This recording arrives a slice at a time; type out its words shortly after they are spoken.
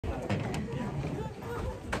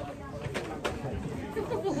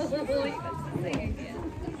Appreciate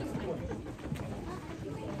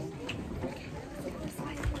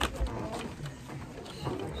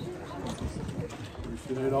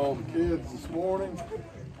all the kids this morning.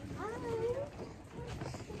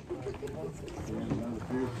 Another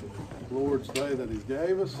beautiful Lord's Day that He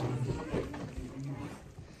gave us.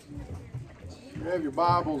 If you have your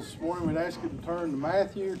Bibles this morning, we'd ask you to turn to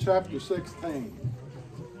Matthew chapter 16.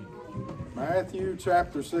 Matthew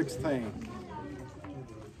chapter 16.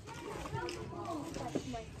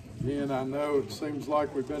 Again, I know it seems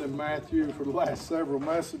like we've been in Matthew for the last several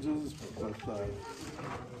messages, but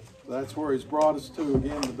that's where He's brought us to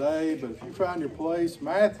again today. But if you find your place,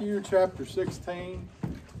 Matthew chapter 16,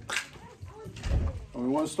 and we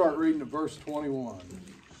want to start reading at verse 21.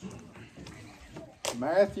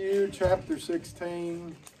 Matthew chapter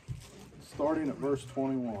 16, starting at verse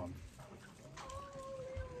 21.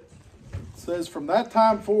 It says, "From that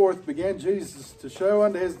time forth began Jesus to show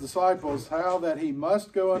unto His disciples how that He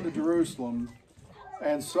must go unto Jerusalem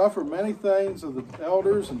and suffer many things of the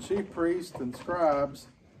elders and chief priests and scribes,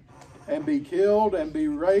 and be killed and be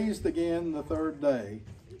raised again the third day.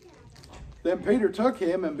 Then Peter took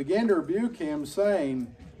Him and began to rebuke Him,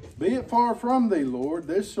 saying, Be it far from thee, Lord,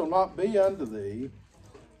 this shall not be unto thee.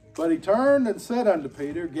 But He turned and said unto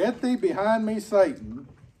Peter, Get thee behind me, Satan.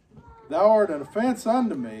 Thou art an offense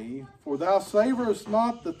unto me, for thou savorest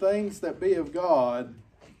not the things that be of God,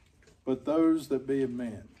 but those that be of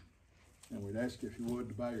men." And we'd ask you, if you would,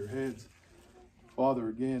 to bow your heads. Father,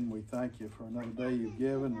 again, we thank You for another day You've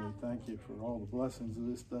given. We thank You for all the blessings of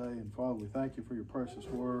this day. And Father, we thank You for Your precious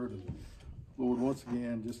word. And Lord, once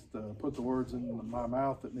again, just put the words in my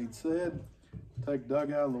mouth that need said. Take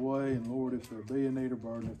Doug out of the way. And Lord, if there be a need or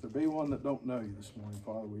burden, if there be one that don't know You this morning,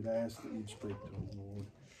 Father, we'd ask that You'd speak to them, Lord.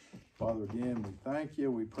 Father, again, we thank You,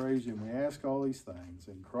 we praise You, and we ask all these things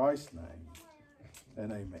in Christ's name,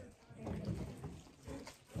 and amen.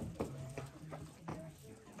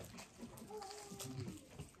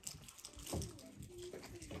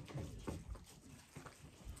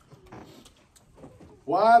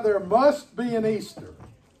 Why there must be an Easter.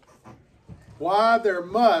 Why there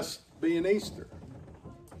must be an Easter.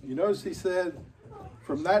 You notice He said,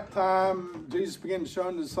 from that time, Jesus began to show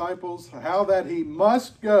the disciples how that He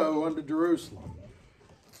must go unto Jerusalem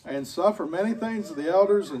and suffer many things of the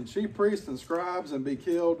elders and chief priests and scribes and be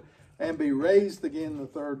killed and be raised again the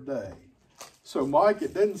third day. So, Mike,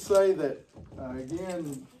 it didn't say that,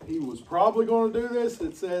 again, He was probably going to do this.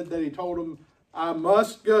 It said that He told them, I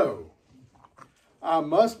must go. I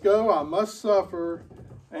must go, I must suffer,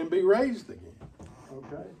 and be raised again.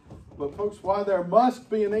 Okay? But, folks, why there must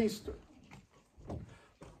be an Easter.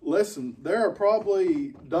 Listen, there are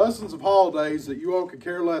probably dozens of holidays that you all could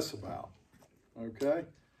care less about. Okay?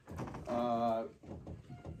 I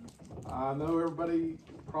know everybody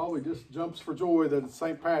probably just jumps for joy that it's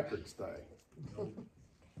St. Patrick's Day.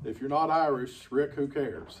 If you're not Irish, Rick, who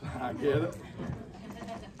cares? I get it.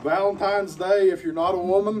 Valentine's Day, if you're not a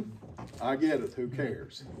woman, I get it. Who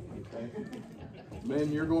cares? Okay?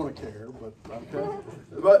 Men, you're going to care, but okay.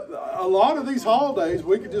 But a lot of these holidays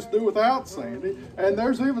we could just do without, Sandy. And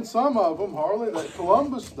there's even some of them, Harley, that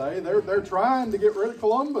Columbus Day, they're trying to get rid of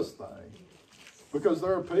Columbus Day. Because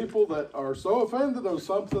there are people that are so offended of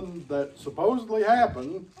something that supposedly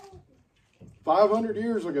happened 500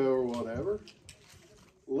 years ago or whatever.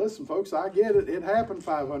 Listen, folks, I get it. It happened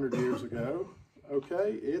 500 years ago.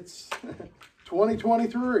 Okay? It's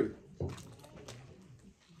 2023.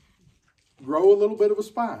 Grow a little bit of a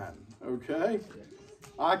spine, okay?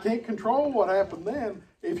 I can't control what happened then.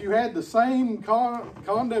 If you had the same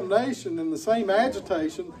condemnation and the same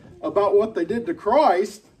agitation about what they did to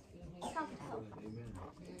Christ,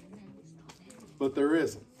 but there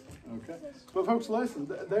isn't, okay? But folks, listen,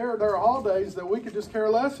 there are holidays that we could just care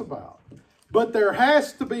less about. But there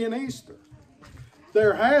has to be an Easter.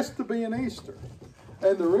 There has to be an Easter.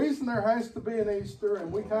 And the reason there has to be an Easter,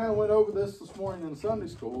 and we kind of went over this morning in Sunday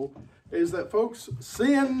school, is that, folks,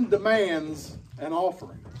 sin demands an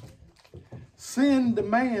offering. Sin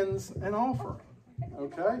demands an offering.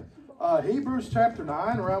 Okay? Hebrews chapter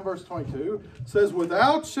 9, around verse 22, says,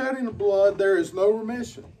 Without shedding of blood, there is no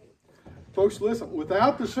remission. Folks, listen,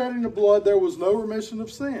 without the shedding of blood, there was no remission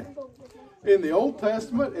of sin. In the Old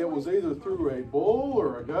Testament, it was either through a bull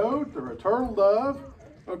or a goat or a turtle dove.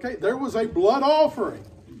 Okay, there was a blood offering.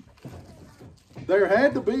 There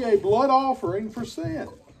had to be a blood offering for sin.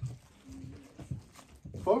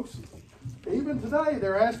 Folks, even today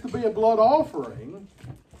there has to be a blood offering.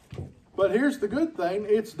 But here's the good thing,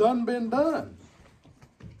 it's been done.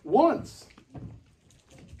 Once.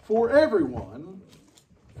 For everyone.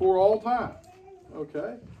 For all time.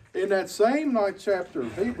 Okay? In that same 9th chapter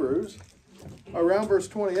of Hebrews, around verse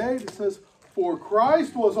 28, it says, "For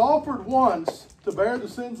Christ was offered once to bear the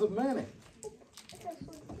sins of many,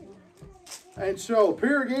 and shall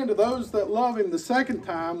appear again to those that love him the second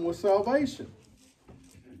time with salvation."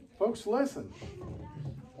 Folks, listen.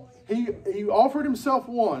 He offered himself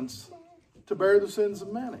once to bear the sins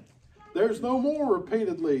of many. There's no more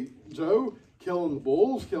repeatedly, Joe, killing the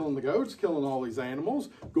bulls, killing the goats, killing all these animals,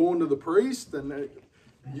 going to the priest, and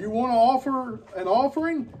you want to offer an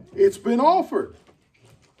offering? It's been offered.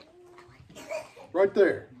 Right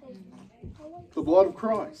there. The blood of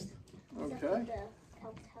Christ. Okay?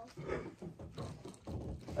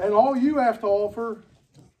 And all you have to offer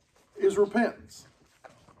is repentance.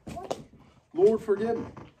 Lord, forgive me.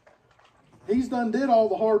 He's done did all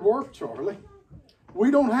the hard work, Charlie.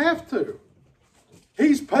 We don't have to.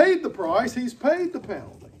 He's paid the price. He's paid the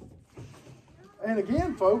penalty. And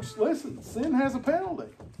again, folks, listen, sin has a penalty.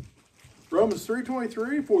 Romans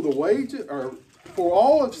 3:23, for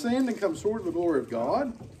all have sinned and come short of the glory of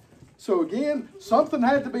God. So again, something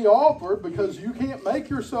had to be offered because you can't make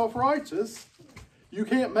yourself righteous. You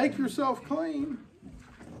can't make yourself clean.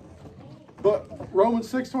 But Romans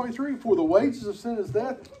 6:23, for the wages of sin is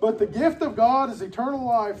death, but the gift of God is eternal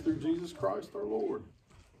life through Jesus Christ our Lord.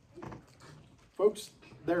 Folks,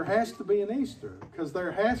 there has to be an Easter because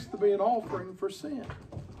there has to be an offering for sin.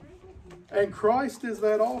 And Christ is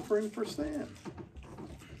that offering for sin.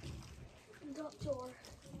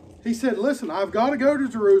 He said, listen, I've got to go to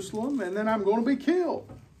Jerusalem and then I'm going to be killed.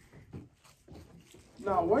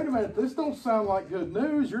 Now, wait a minute. This don't sound like good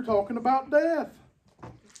news. You're talking about death.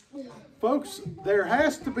 Folks, there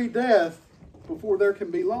has to be death before there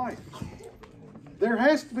can be life. There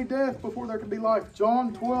has to be death before there can be life.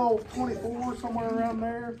 John 12:24, somewhere around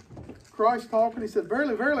there. Christ talking, he said,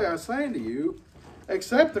 "Verily, verily, I say unto you,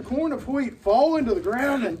 except the corn of wheat fall into the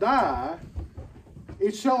ground and die,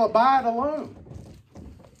 it shall abide alone.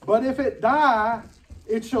 But if it die,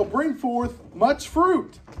 it shall bring forth much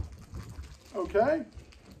fruit." Okay?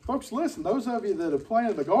 Folks, listen, those of you that have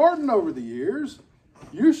planted a garden over the years,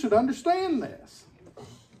 you should understand this.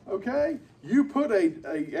 Okay? You put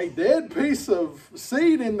a dead piece of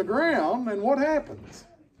seed in the ground, and what happens?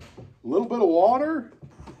 A little bit of water,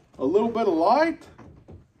 a little bit of light,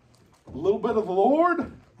 a little bit of the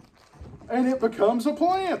Lord, and it becomes a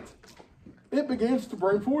plant. It begins to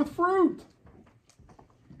bring forth fruit.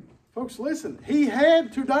 Folks, listen, he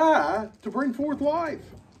had to die to bring forth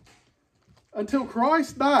life. Until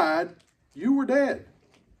Christ died, you were dead.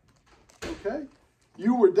 Okay?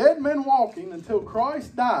 You were dead men walking until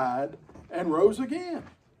Christ died and rose again.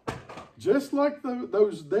 Just like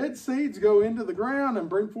those dead seeds go into the ground and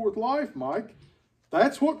bring forth life, Mike,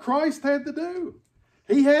 that's what Christ had to do.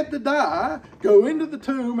 He had to die, go into the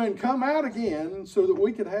tomb, and come out again so that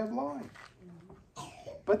we could have life.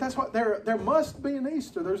 But that's what there must be an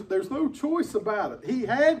Easter. There's no choice about it. He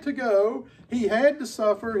had to go, he had to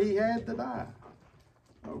suffer, he had to die.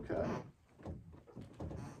 Okay.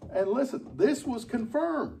 And listen, this was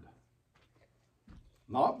confirmed.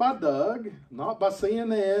 Not by Doug, not by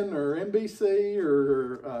CNN or NBC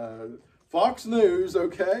or Fox News,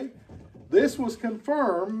 okay? This was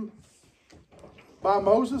confirmed by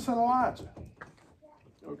Moses and Elijah.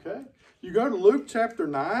 Okay? You go to Luke chapter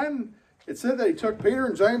 9, it said that he took Peter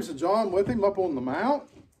and James and John with him up on the mount,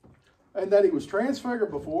 and that he was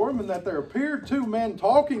transfigured before him, and that there appeared two men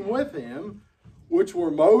talking with him, which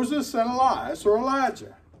were Moses and Elias, or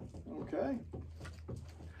Elijah. Okay?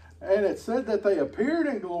 And it said that they appeared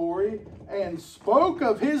in glory and spoke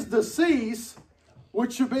of his decease,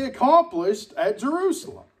 which should be accomplished at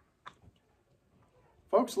Jerusalem.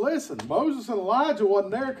 Folks, listen, Moses and Elijah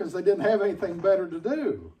wasn't there because they didn't have anything better to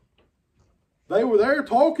do. They were there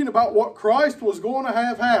talking about what Christ was going to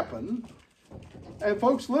have happen. And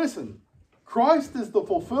folks, listen, Christ is the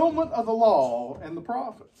fulfillment of the law and the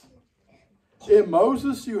prophets. In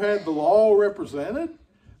Moses, you had the law represented.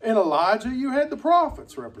 In Elijah, you had the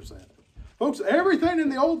prophets represented. Folks, everything in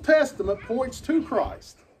the Old Testament points to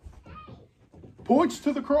Christ. Points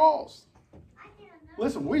to the cross.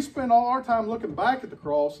 Listen, we spend all our time looking back at the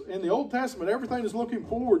cross. In the Old Testament, everything is looking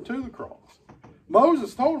forward to the cross.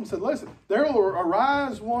 Moses told him, said, listen, there will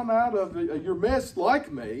arise one out of your midst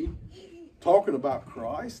like me, talking about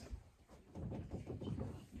Christ.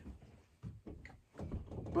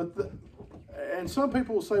 And some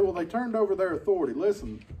people will say, well, they turned over their authority.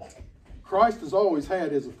 Listen, Christ has always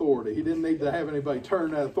had his authority. He didn't need to have anybody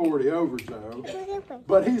turn that authority over, Joe.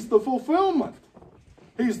 But he's the fulfillment.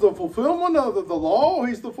 He's the fulfillment of the law.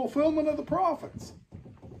 He's the fulfillment of the prophets.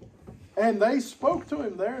 And they spoke to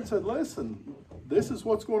him there and said, listen, this is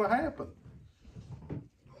what's going to happen.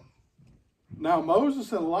 Now,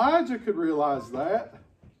 Moses and Elijah could realize that,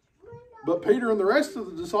 but Peter and the rest of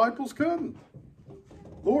the disciples couldn't.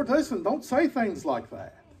 Lord, listen, don't say things like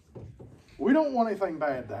that. We don't want anything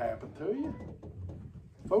bad to happen to you.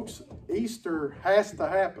 Folks, Easter has to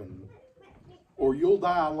happen or you'll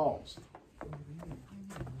die lost.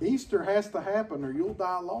 Easter has to happen or you'll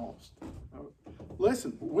die lost.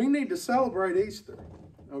 Listen, we need to celebrate Easter,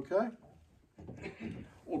 okay?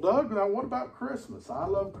 Well, Doug, now what about Christmas? I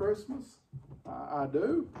love Christmas. I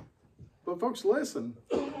do. But folks, listen.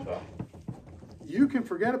 You can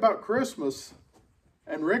forget about Christmas,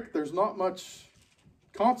 and Rick, there's not much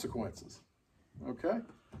consequences, okay?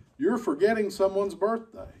 You're forgetting someone's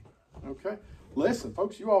birthday, okay? Listen,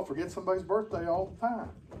 folks, you all forget somebody's birthday all the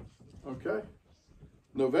time, okay?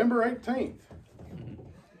 November 18th.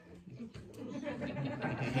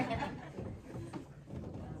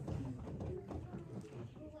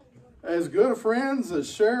 As good of friends as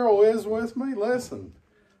Cheryl is with me, listen,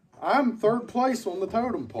 I'm third place on the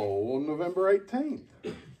totem pole on November 18th.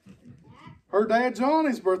 Her dad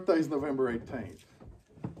Johnny's birthday is November 18th.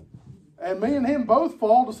 And me and him both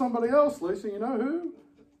fall to somebody else, Lisa. You know who?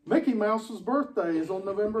 Mickey Mouse's birthday is on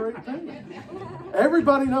November 18th.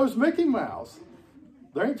 Everybody knows Mickey Mouse.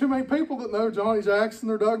 There ain't too many people that know Johnny Jackson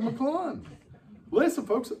or Doug McClung. Listen,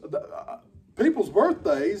 folks, people's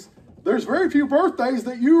birthdays, there's very few birthdays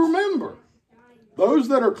that you remember. Those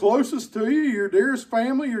that are closest to you, your dearest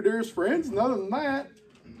family, your dearest friends, and other than that,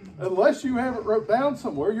 unless you have it wrote down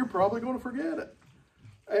somewhere, you're probably going to forget it.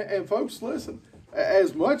 And folks, listen,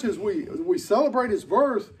 as much as we celebrate his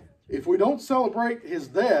birth, if we don't celebrate his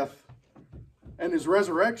death and his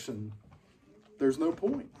resurrection, there's no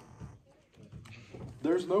point.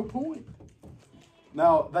 There's no point.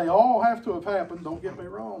 Now, they all have to have happened, don't get me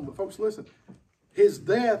wrong, but folks, listen, his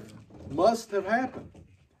death must have happened.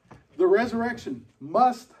 The resurrection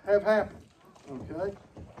must have happened, okay?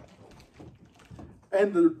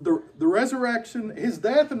 And the resurrection, his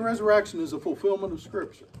death and resurrection is a fulfillment of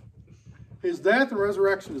Scripture. His death and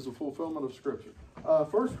resurrection is a fulfillment of Scripture.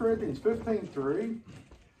 1 Corinthians 15:3,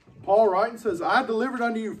 Paul writing says, I delivered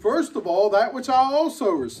unto you first of all that which I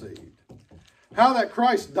also received. How that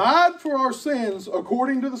Christ died for our sins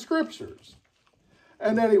according to the Scriptures.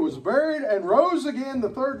 And that he was buried and rose again the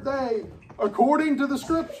third day according to the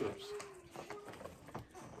Scriptures.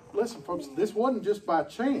 Listen, folks, this wasn't just by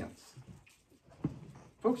chance.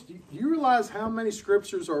 Folks, do you realize how many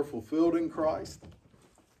Scriptures are fulfilled in Christ?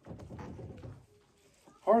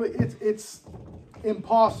 Hardly, it's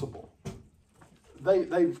impossible.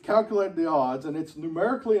 They've calculated the odds, and it's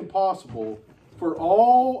numerically impossible for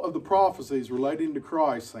all of the prophecies relating to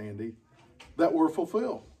Christ, Sandy, that were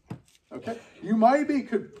fulfilled. Okay? You maybe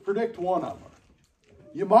could predict one of them.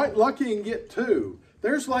 You might lucky and get two.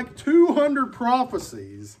 There's like 200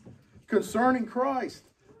 prophecies concerning Christ,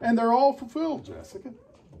 and they're all fulfilled, Jessica.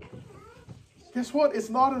 Guess what? It's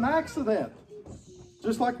not an accident.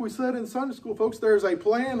 Just like we said in Sunday school, folks, there's a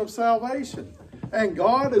plan of salvation, and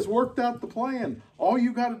God has worked out the plan. All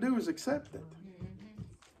you got to do is accept it.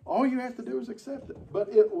 All you have to do is accept it. But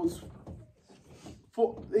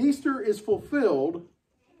Easter is fulfilled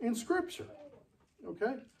in Scripture.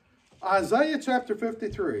 Okay? Isaiah chapter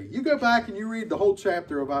 53. You go back and you read the whole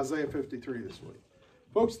chapter of Isaiah 53 this week.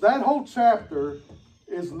 Folks, that whole chapter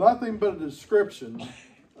is nothing but a description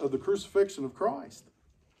of the crucifixion of Christ.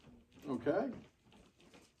 Okay?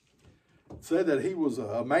 It said that he was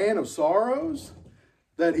a man of sorrows,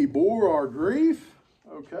 that he bore our grief.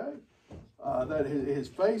 Okay? That his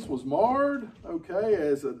face was marred, okay,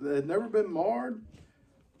 as it had never been marred.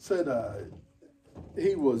 Said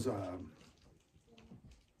he was,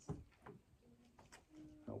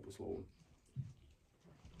 help us, Lord.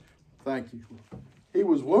 Thank you. He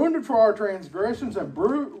was wounded for our transgressions and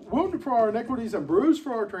wounded for our iniquities and bruised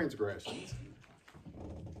for our transgressions.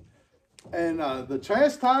 And the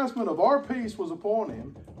chastisement of our peace was upon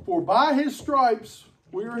him, for by his stripes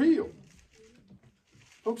we are healed.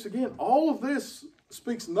 Folks, again, all of this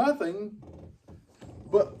speaks nothing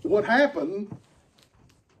but what happened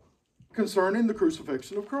concerning the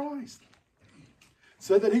crucifixion of Christ. It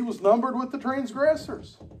said that he was numbered with the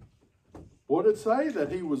transgressors. What did it say?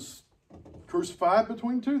 That he was crucified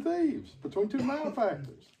between two thieves, between two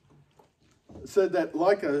malefactors. It said that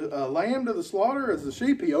like a lamb to the slaughter, as the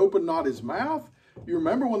sheep, he opened not his mouth. You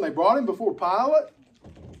remember when they brought him before Pilate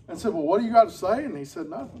and said, well, what do you got to say? And he said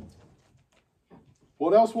nothing.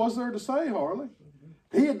 What else was there to say, Harley?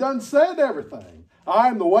 He had done said everything. I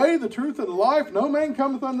am the way, the truth, and the life. No man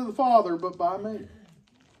cometh unto the Father but by me.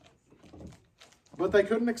 But they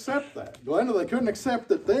couldn't accept that. Glenda, they couldn't accept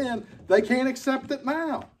it then. They can't accept it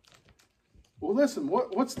now. Well, listen,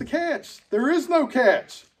 what's the catch? There is no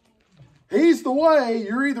catch. He's the way.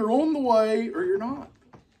 You're either on the way or you're not.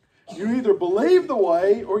 You either believe the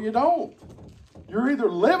way or you don't. You're either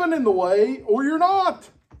living in the way or you're not.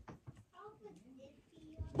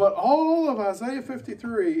 But all of Isaiah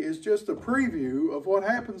 53 is just a preview of what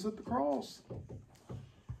happens at the cross. It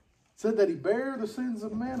said that he bare the sins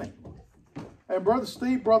of many. And Brother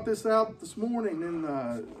Steve brought this out this morning in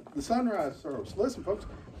the sunrise service. Listen, folks,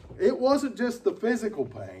 it wasn't just the physical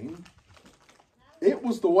pain. It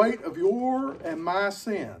was the weight of your and my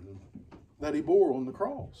sin that he bore on the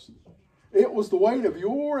cross. It was the weight of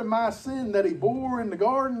your and my sin that he bore in the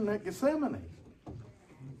garden at Gethsemane.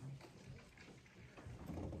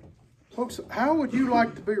 Folks, how would you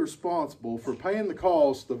like to be responsible for paying the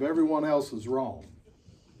cost of everyone else's wrong?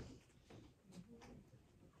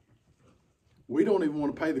 We don't even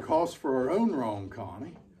want to pay the cost for our own wrong,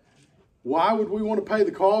 Connie. Why would we want to pay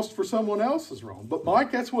the cost for someone else's wrong? But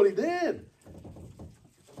Mike, that's what he did.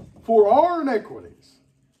 For our iniquities,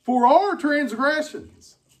 for our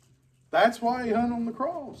transgressions. That's why he hung on the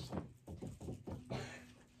cross.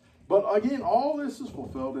 But again, all this is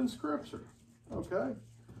fulfilled in Scripture. Okay?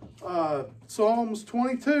 Psalms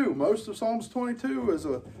 22. Most of Psalms 22 is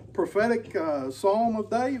a prophetic psalm of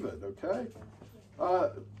David. Okay?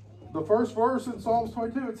 The first verse in Psalms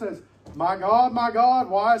 22, it says, my God,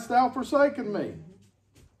 why hast thou forsaken me?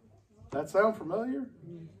 That sound familiar?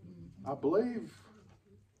 I believe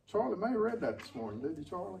Charlie may have read that this morning. Did you,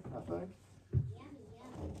 Charlie? I think.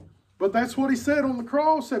 But that's what he said on the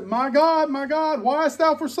cross. He said, my God, why hast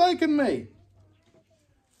thou forsaken me?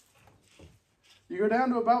 You go down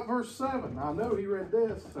to about verse 7. I know he read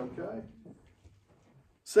this, okay?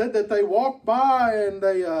 Said that they walked by and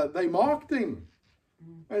they mocked him.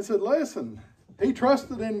 And said, listen, he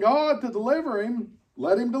trusted in God to deliver him.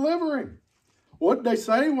 Let him deliver him. What did they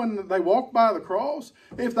say when they walked by the cross?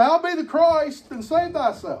 If thou be the Christ, then save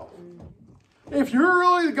thyself. If you're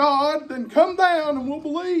really the God, then come down and we'll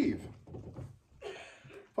believe.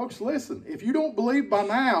 Folks, listen, if you don't believe by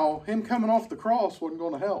now, him coming off the cross wasn't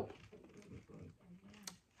going to help.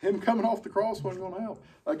 Him coming off the cross wasn't going to help.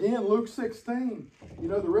 Again, Luke 16, you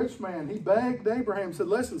know, the rich man, he begged Abraham, said,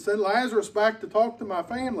 listen, send Lazarus back to talk to my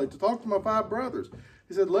family, to talk to my 5 brothers.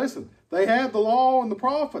 He said, listen, they have the law and the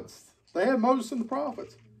prophets. They have Moses and the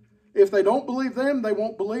prophets. If they don't believe them, they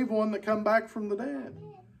won't believe one that come back from the dead.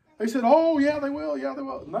 They said, oh, yeah, they will. Yeah, they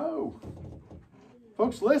will. No.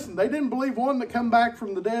 Folks, listen, they didn't believe one that come back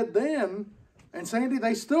from the dead then, and Sandy,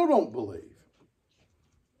 they still don't believe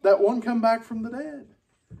that one come back from the dead.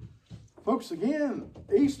 Folks, again,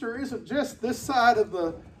 Easter isn't just this side of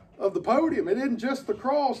the podium. It isn't just the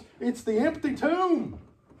cross. It's the empty tomb.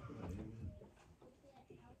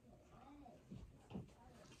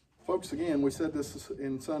 Folks, again, we said this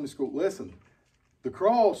in Sunday school. Listen, the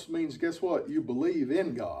cross means, guess what? You believe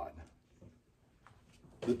in God.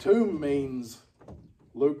 The tomb means,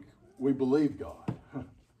 Luke, we believe God.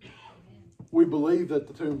 We believe that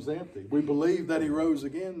the tomb's empty. We believe that he rose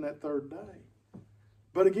again that 3rd day.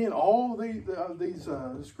 But again, all these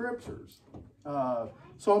scriptures,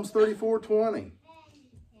 Psalms 34:20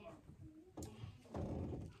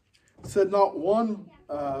 said not one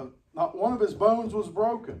of his bones was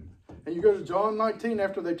broken. And you go to John 19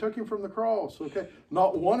 after they took him from the cross. Okay,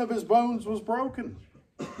 not one of his bones was broken.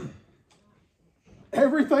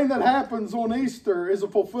 Everything that happens on Easter is a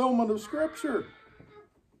fulfillment of Scripture.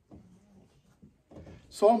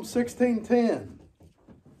 Psalm 16:10.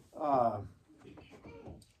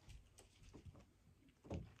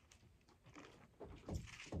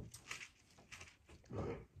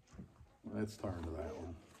 Let's turn to that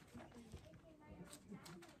one.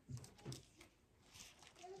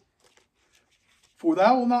 For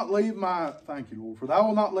thou wilt not leave thank you, Lord, for thou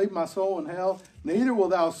wilt not leave my soul in hell, neither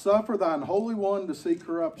wilt thou suffer thine Holy One to see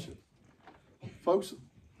corruption. Folks,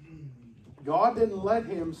 God didn't let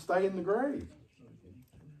him stay in the grave.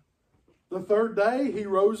 The 3rd day, he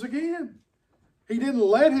rose again. He didn't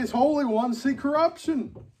let his Holy One see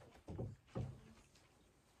corruption.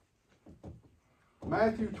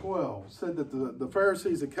 Matthew 12 said that the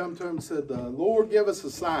Pharisees had come to him and said, Lord, give us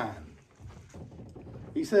a sign.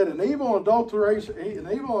 He said, an evil and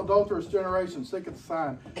adulterous generation seeketh a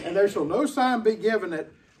sign, and there shall no sign be given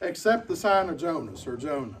it except the sign of Jonas or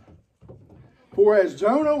Jonah. For as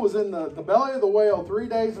Jonah was in the belly of the whale 3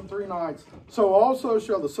 days and 3 nights, so also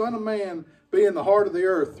shall the Son of Man be in the heart of the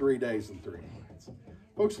earth 3 days and 3 nights.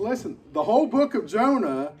 Folks, listen, the whole book of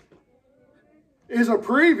Jonah is a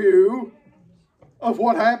preview of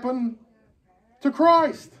what happened to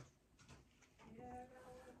Christ.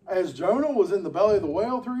 As Jonah was in the belly of the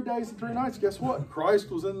whale 3 days and 3 nights, guess what?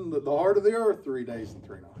 Christ was in the heart of the earth 3 days and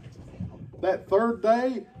 3 nights. That third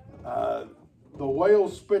day, the whale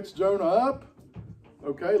spits Jonah up.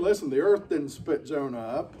 Okay, listen, the earth didn't spit Jonah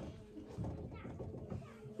up.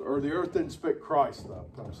 Or the earth didn't spit Christ up,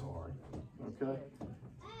 I'm sorry. Okay?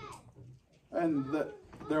 And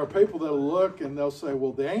there are people that'll look and they'll say,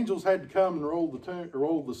 well, the angels had to come and roll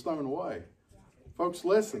the stone away. Folks,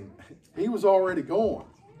 listen, he was already gone.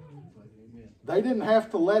 They didn't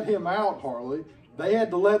have to let him out, Harley. They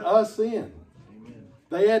had to let us in.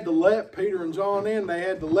 They had to let Peter and John in. They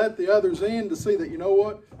had to let the others in to see that, you know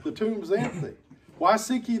what? The tomb's empty. Why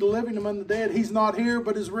seek ye the living among the dead? He's not here,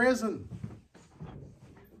 but is risen.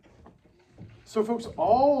 So, folks,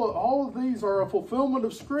 all of these are a fulfillment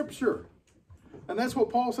of Scripture. And that's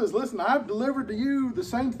what Paul says. Listen, I've delivered to you the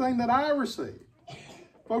same thing that I received.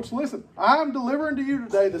 Folks, listen, I'm delivering to you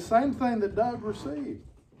today the same thing that Doug received.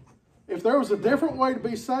 If there was a different way to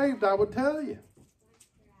be saved, I would tell you.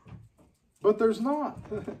 But there's not.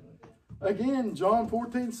 Again, John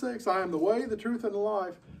 14:6, I am the way, the truth, and the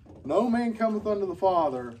life. No man cometh unto the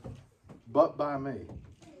Father but by me.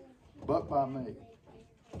 But by me.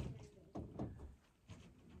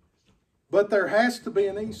 But there has to be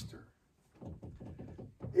an Easter.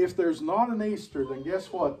 If there's not an Easter, then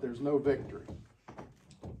guess what? There's no victory.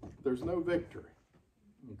 There's no victory.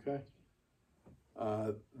 Okay?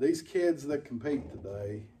 These kids that compete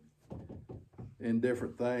today in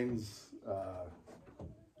different things,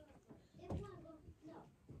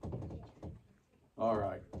 all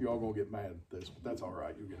right, you all gonna get mad at this, but that's all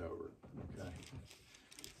right, you'll get over it. Okay?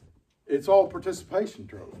 It's all participation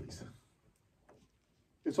trophies.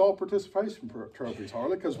 It's all participation trophies,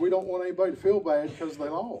 Harley, because we don't want anybody to feel bad because they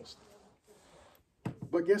lost.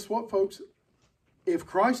 But guess what, folks? If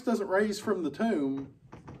Christ doesn't raise from the tomb,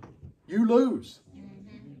 you lose.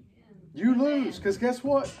 You lose, because guess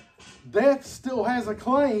what? Death still has a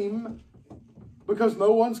claim because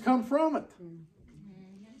no one's come from it.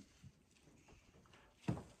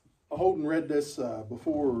 Holden read this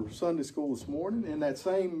before Sunday school this morning in that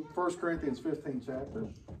same 1 Corinthians 15 chapter.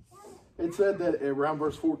 It said that around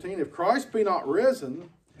verse 14, if Christ be not risen,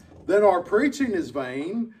 then our preaching is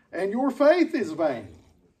vain and your faith is vain.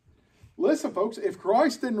 Listen, folks, if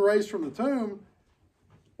Christ didn't raise from the tomb,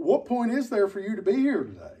 what point is there for you to be here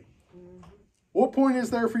today? What point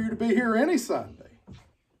is there for you to be here any Sunday?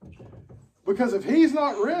 Because if he's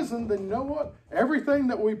not risen, then you know what? Everything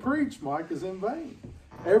that we preach, Mike, is in vain.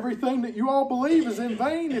 Everything that you all believe is in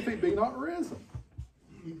vain if he be not risen.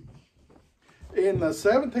 In the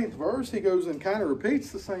 17th verse, he goes and kind of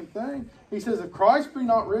repeats the same thing. He says, if Christ be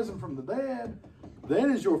not risen from the dead, then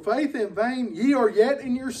is your faith in vain, ye are yet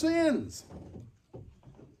in your sins.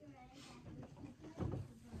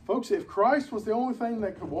 Folks, if Christ was the only thing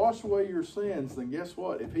that could wash away your sins, then guess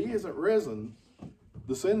what? If he isn't risen,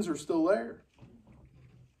 the sins are still there.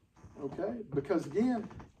 Okay? Because again,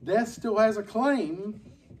 death still has a claim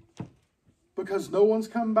because no one's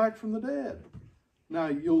come back from the dead. Now,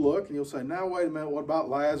 you'll look and you'll say, now, wait a minute, what about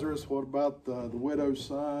Lazarus? What about the widow's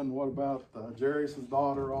son? What about Jairus'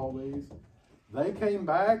 daughter? All these. They came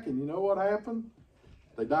back, and you know what happened?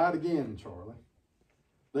 They died again, Charlie.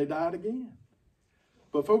 They died again.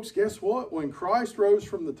 But folks, guess what? When Christ rose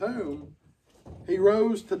from the tomb, he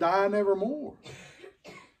rose to die nevermore.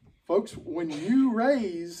 Folks, when you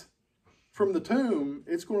raise from the tomb,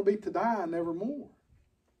 it's going to be to die nevermore.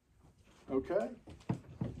 Okay?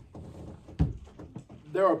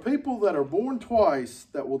 There are people that are born twice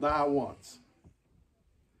that will die once.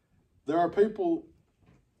 There are people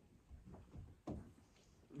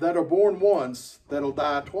that are born once that'll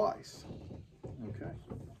die twice. Okay?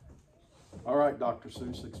 All right, Dr.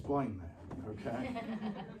 Seuss, explain that. Okay?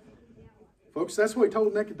 Folks, that's what he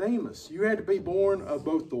told Nicodemus. You had to be born of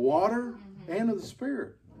both the water and of the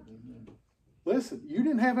Spirit. Listen, you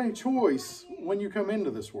didn't have any choice when you come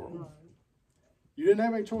into this world. You didn't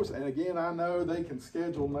have any choice. And again, I know they can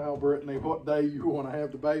schedule now, Brittany, what day you want to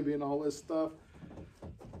have the baby and all this stuff.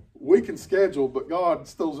 We can schedule, but God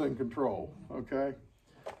still's in control, okay?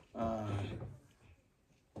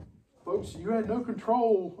 Folks, you had no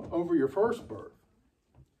control over your first birth.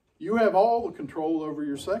 You have all the control over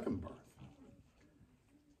your second birth.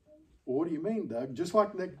 Well, what do you mean, Doug? Just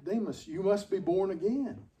like Nicodemus, you must be born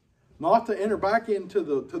again. Not to enter back into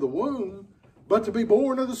the womb, but to be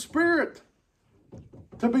born of the Spirit.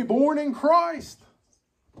 To be born in Christ.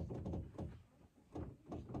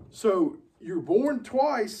 So, you're born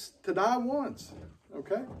twice to die once.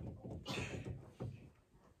 Okay?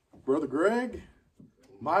 Brother Greg,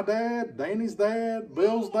 my dad, Danny's dad,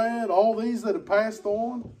 Bill's dad, all these that have passed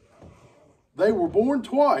on, They were born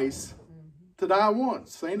twice to die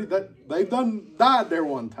once. Sandy, they've died there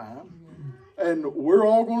one time. And we're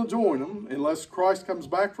all going to join them unless Christ comes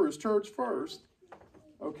back for his church first.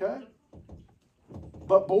 Okay?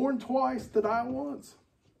 But born twice to die once.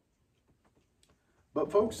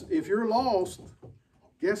 But folks, if you're lost,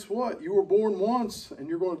 guess what? You were born once and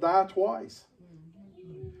you're going to die twice.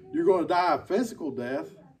 You're going to die a physical death,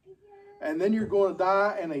 and then you're going to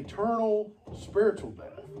die an eternal spiritual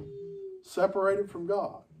death, separated from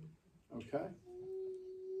God. Okay?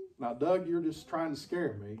 Now, Doug, you're just trying to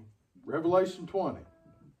scare me. Revelation 20.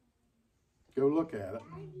 Go look at it.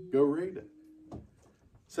 Go read it.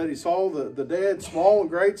 Said he saw the dead, small and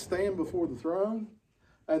great, stand before the throne.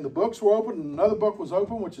 And the books were opened, and another book was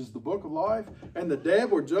opened, which is the book of life. And the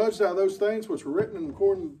dead were judged out of those things which were written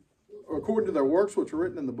according to their works, which were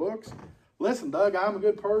written in the books. Listen, Doug, I'm a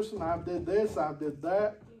good person. I did this. I did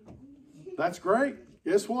that. That's great.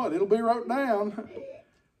 Guess what? It'll be wrote down.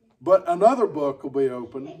 But another book will be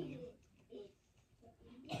opened.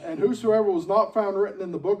 And whosoever was not found written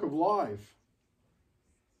in the book of life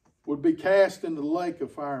would be cast into the lake of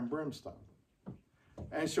fire and brimstone,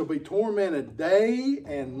 and shall be tormented day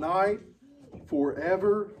and night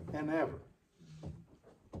forever and ever.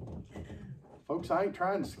 Folks, I ain't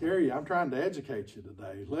trying to scare you. I'm trying to educate you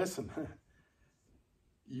today. Listen,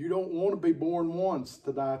 you don't want to be born once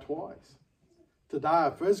to die twice. To die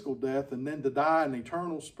a physical death and then to die an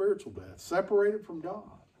eternal spiritual death, separated from God.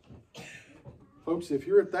 Folks, if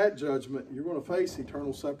you're at that judgment, you're going to face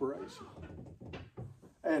eternal separation.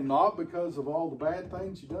 And not because of all the bad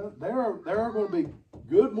things you've done. There are going to be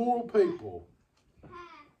good moral people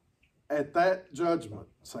at that judgment,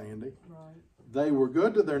 Sandy. Right. They were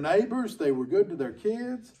good to their neighbors. They were good to their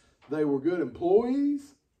kids. They were good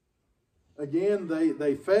employees. Again,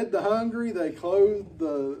 they fed the hungry. They clothed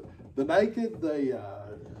the naked. They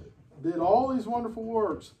did all these wonderful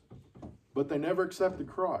works. But they never accepted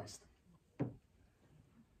Christ.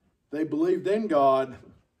 They believed in God.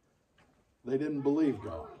 They didn't believe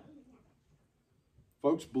God.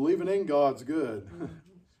 Folks, believing in God's good.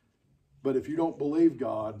 But if you don't believe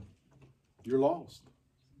God, you're lost.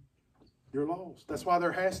 You're lost. That's why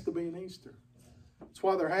there has to be an Easter. That's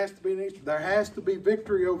why there has to be an Easter. There has to be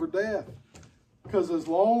victory over death. Because as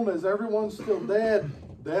long as everyone's still dead,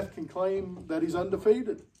 death can claim that he's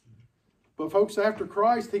undefeated. But folks, after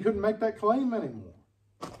Christ, he couldn't make that claim anymore.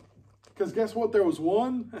 Because guess what? There was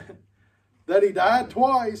one that he died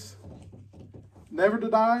twice, never to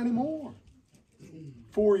die anymore.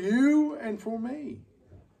 For you and for me.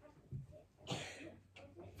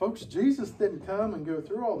 Folks, Jesus didn't come and go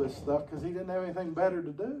through all this stuff because he didn't have anything better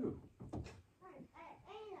to do.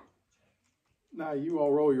 Now you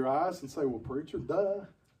all roll your eyes and say, well, preacher, duh.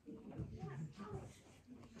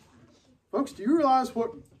 Folks, do you realize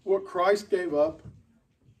what Christ gave up?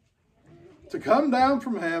 To come down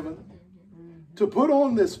from heaven, to put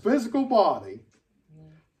on this physical body,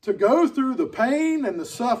 to go through the pain and the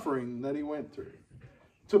suffering that he went through,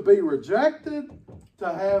 to be rejected,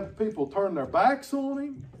 to have people turn their backs on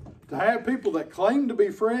him, to have people that claim to be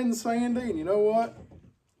friends, Sandy, and you know what?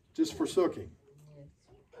 Just forsook him.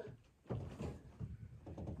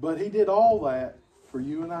 But he did all that for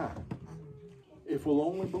you and I, if we'll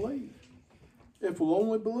only believe. If we'll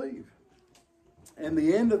only believe. And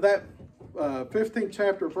the end of that 15th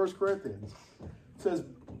chapter of 1 Corinthians says,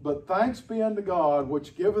 but thanks be unto God,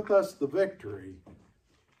 which giveth us the victory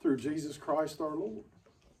through Jesus Christ our Lord.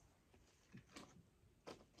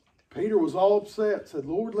 Peter was all upset, said,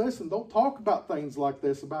 Lord, listen, don't talk about things like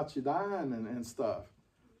this, about you dying and stuff.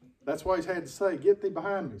 That's why he's had to say, get thee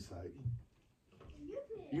behind me, Satan.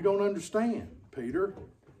 You don't understand, Peter.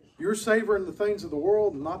 You're savoring the things of the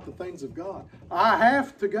world and not the things of God. I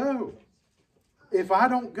have to go. If I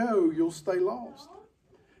don't go, you'll stay lost.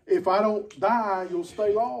 If I don't die, you'll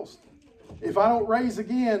stay lost. If I don't raise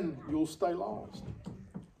again, you'll stay lost.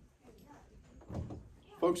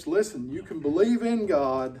 Folks, listen, you can believe in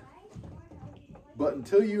God, but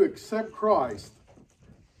until you accept Christ,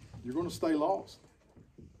 you're going to stay lost.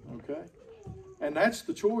 Okay? And that's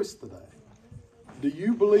the choice today. Do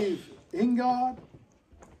you believe in God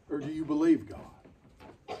or do you believe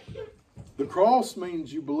God? The cross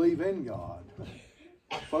means you believe in God.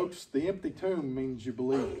 Folks, the empty tomb means you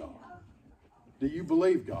believe God. Do you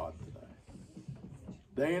believe God today?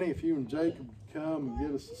 Danny, if you and Jacob come and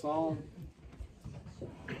give us a song.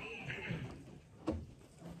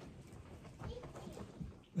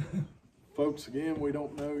 Folks, again, we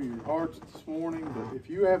don't know your hearts this morning, but if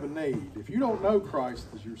you have a need, if you don't know Christ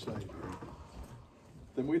as your Savior,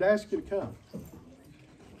 then we'd ask you to come.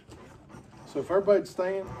 So if everybody'd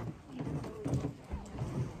stand.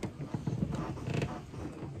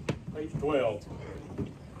 Page 12.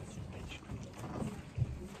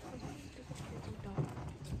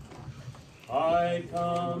 I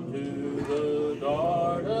come to the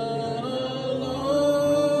garden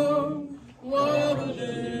alone, while the dew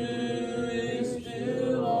is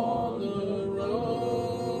still on the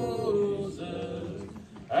roses,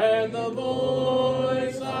 and the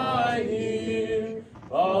voice I hear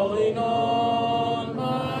falling on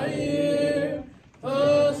my ear,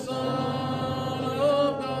 the Son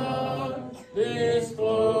of God discloses,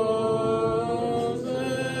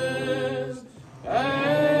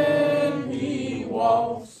 and He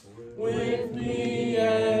walks with me,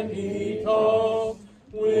 and He talks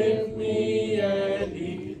with me, and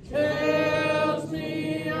He tells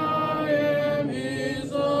me I am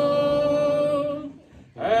His own,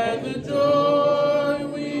 and the joy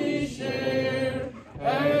we share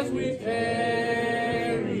as we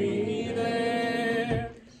tarry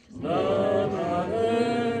there, none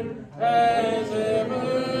other has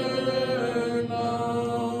ever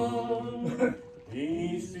known.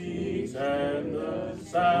 He speaks, and the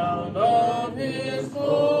sound of His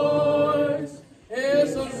voice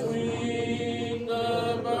is so sweet,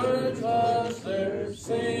 the birds hush their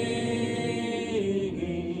singing,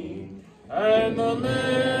 and the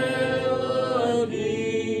melody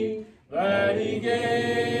that He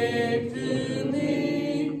gave to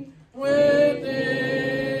me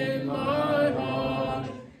within my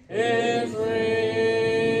heart is ringing,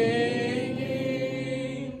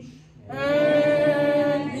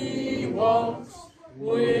 and He walks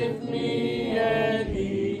with me, and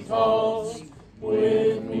He talks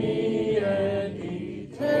with me, and He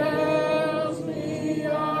tells me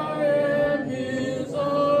I am His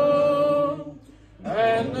own,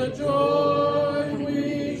 and the joy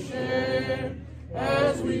we share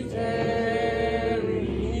as we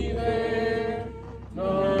tarry there,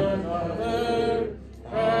 none other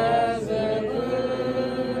has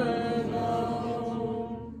ever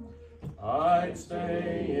known. I'd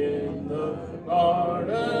stay in the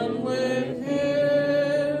garden with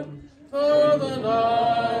Him till the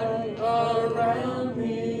night around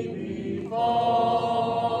me be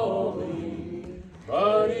falling,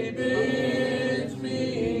 but He bids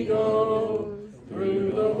me go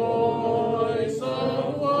through the voice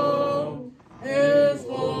of woe. His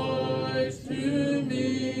voice to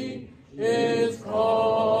me is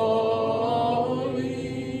calling,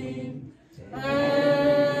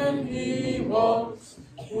 and He walks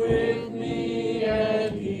with me,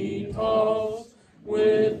 and He talks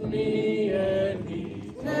with me, and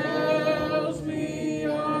He tells me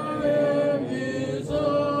I am His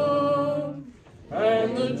own,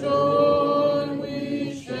 and the joy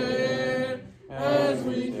we share as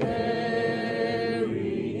we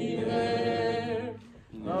tarry there,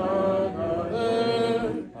 none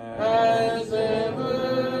other has ever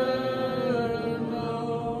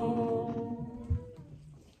known.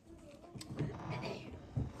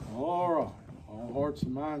 All right, all hearts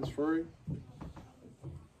and minds free.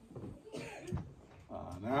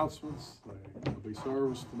 Announcements. There'll be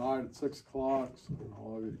service tonight at 6 o'clock, so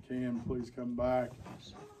all of you that can, please come back.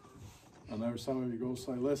 I know some of you going to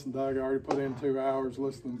say, listen, Doug, I already put in 2 hours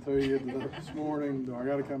listening to you this morning. Do I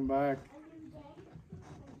got to come back?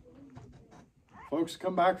 Folks,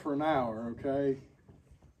 come back for an hour, okay?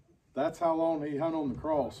 That's how long He hung on the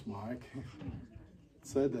cross, Mike. It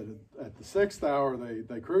said that at the 6th hour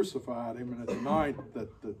they crucified Him, and at the 9th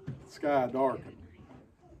that the sky darkened.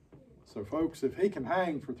 So, folks, if He can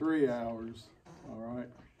hang for 3 hours, all right,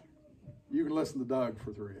 you can listen to Doug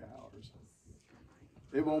for 3 hours.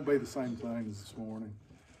 It won't be the same thing as this morning.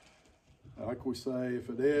 Like we say, if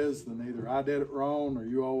it is, then either I did it wrong or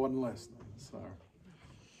you all wasn't listening. So,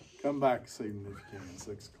 come back this evening if you can,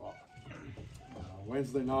 6 o'clock.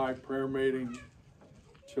 Wednesday night, prayer meeting,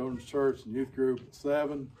 Children's Church and Youth Group at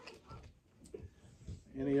 7.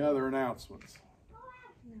 Any other announcements?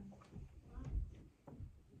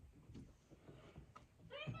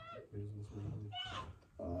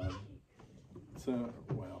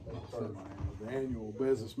 The annual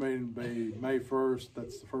business meeting will be May 1st.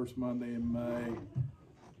 That's the first Monday in May.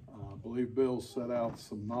 I believe Bill set out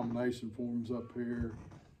some nomination forms up here.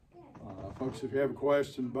 Folks, if you have a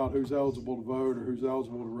question about who's eligible to vote or who's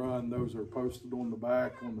eligible to run, those are posted on the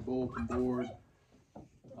back on the bulletin board.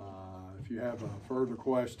 If you have a further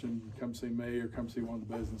question, come see me or come see one of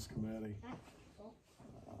the business committee.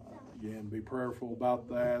 Again, be prayerful about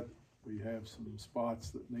that. We have some spots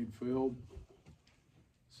that need filled.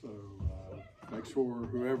 So make sure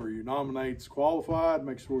whoever you nominate's qualified,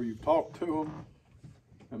 make sure you've talked to them,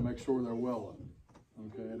 and make sure they're willing.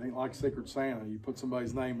 Okay, it ain't like Secret Santa. You put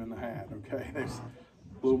somebody's name in the hat, okay? It's a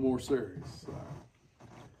little more serious.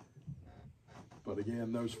 But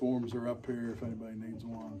again, those forms are up here if anybody needs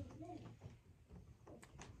one.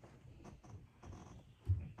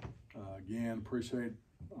 Again, appreciate,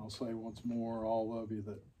 I'll say once more, all of you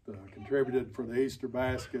that contributed for the Easter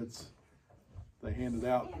baskets. They handed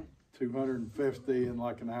out 250 in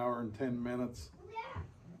like an hour and 10 minutes.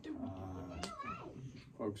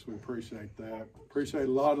 Folks, we appreciate that. Appreciate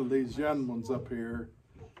a lot of these young ones up here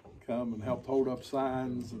come and helped hold up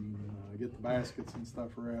signs and get the baskets and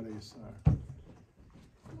stuff ready. So,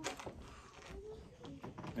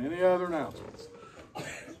 any other announcements?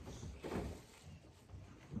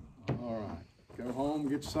 All right, go home,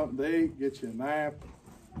 get you something to eat, get you a nap.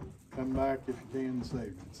 Come back if you can this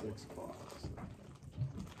evening at 6 o'clock. So.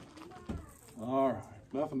 All right,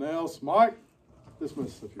 nothing else. Mike,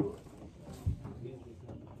 dismiss if you would.